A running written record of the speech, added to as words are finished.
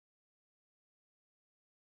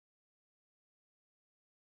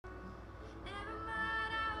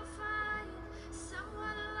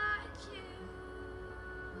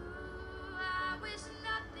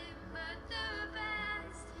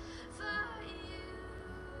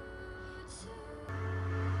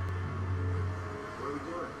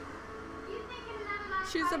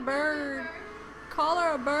She's a bird. Call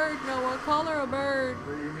her a bird, Noah. Call her a bird.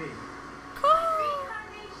 What do you mean? Call.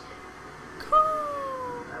 Call.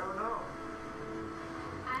 I don't know.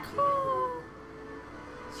 Call.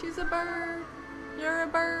 She's a bird. You're a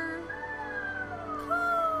bird.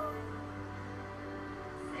 Call.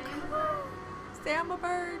 Call. Say I'm a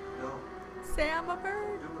bird. No. Say I'm a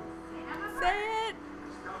bird. Do it. Say it.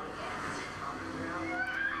 Stop it.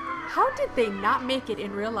 How did they not make it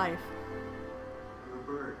in real life? You're a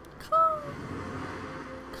bird. Call.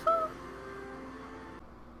 Call.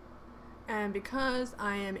 And because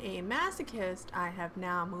I am a masochist, I have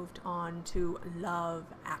now moved on to Love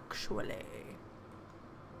Actually.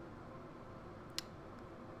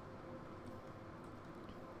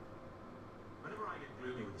 Whenever I get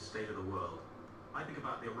gloomy with the state of the world, I think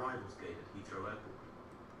about the arrivals gate at Heathrow Airport.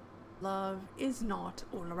 Love is not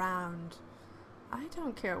all around. I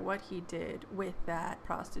don't care what he did with that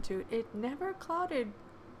prostitute. It never clouded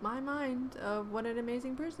my mind of what an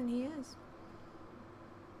amazing person he is.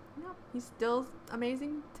 No, he's still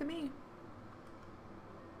amazing to me.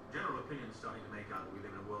 General opinion is starting to make out that we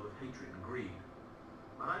live in a world of hatred and greed.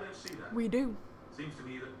 But I don't see that. We do. Seems to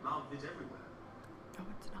me that love is everywhere. No,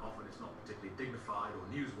 it's not. Often it's not particularly dignified or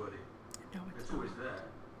newsworthy. No, It's it's not. always there.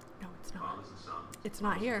 No, it's not. Fathers and sons. It's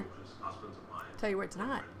not mothers, here. daughters, husbands and wives. Tell you where it's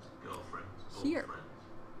not. Friends, girlfriends, old Here. friends.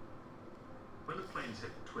 When the planes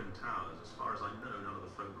hit the Twin Towers, as far as I know, none of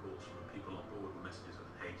the phone calls from the people on board were messages of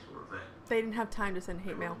hate or revenge. They didn't have time to send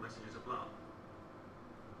hate They were mail. all messages of love.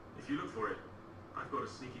 If you look for it, I've got a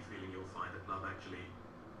sneaky feeling you'll find that love actually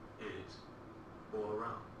is all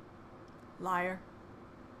around. Liar.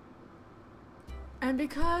 And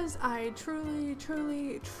because I truly,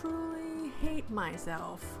 truly, truly hate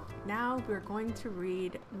myself, now we're going to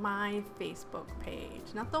read my Facebook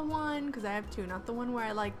page. Not the one, because I have two, not the one where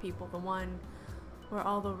I like people, the one where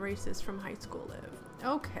all the racists from high school live.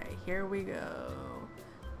 Okay, here we go.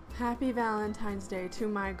 Happy Valentine's Day to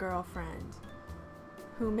my girlfriend,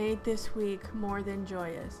 who made this week more than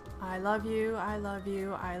joyous. I love you, I love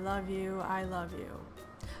you, I love you, I love you.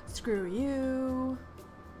 Screw you.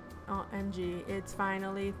 OMG, it's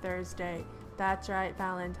finally Thursday. That's right,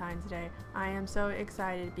 Valentine's Day. I am so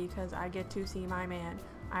excited because I get to see my man.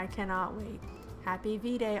 I cannot wait. Happy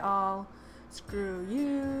V-Day all. Screw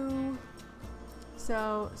you.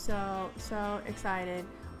 So excited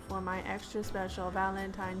for my extra special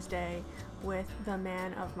Valentine's Day with the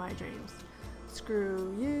man of my dreams.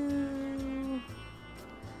 Screw you.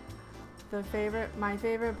 My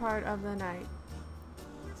favorite part of the night.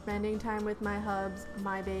 Spending time with my hubs,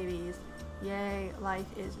 my babies. Yay, life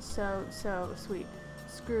is so sweet.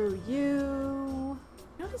 Screw you.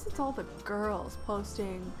 Notice it's all the girls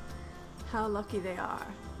posting how lucky they are.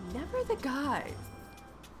 Never the guys.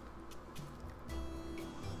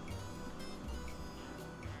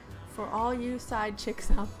 For all you side chicks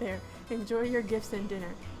out there, enjoy your gifts and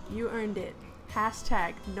dinner. You earned it.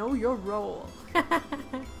 Hashtag know your role.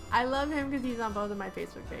 I love him because he's on both of my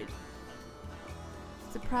Facebook pages.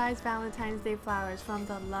 Surprise Valentine's Day flowers from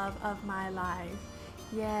the love of my life.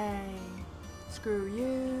 Yay. Screw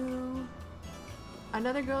you.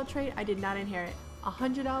 Another girl trait I did not inherit.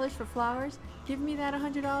 $100 for flowers. Give me that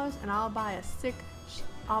 $100 and I'll buy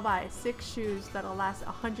six shoes that'll last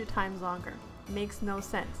 100 times longer. Makes no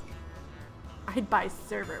sense. I'd buy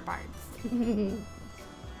server parts.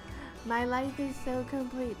 My life is so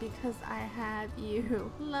complete because I have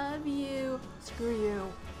you. Love you. Screw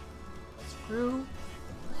you. Screw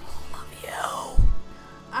you.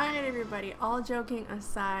 Alright everybody, all joking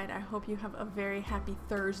aside, I hope you have a very happy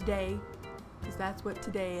Thursday, because that's what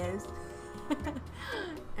today is.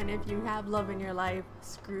 And if you have love in your life,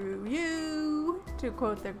 screw you. To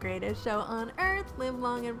quote the greatest show on earth, live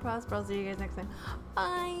long and prosper. I'll see you guys next time.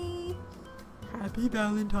 Bye. Happy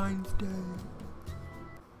Valentine's Day.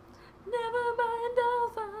 Never mind, I'll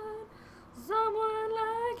find someone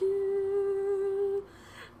like you,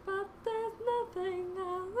 but there's nothing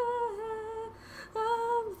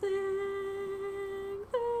I'm thinking.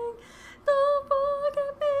 Don't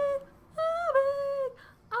forget me, baby.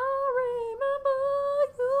 I remember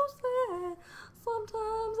you said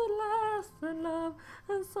sometimes it lasts in love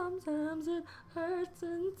and sometimes it hurts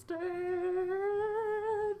instead.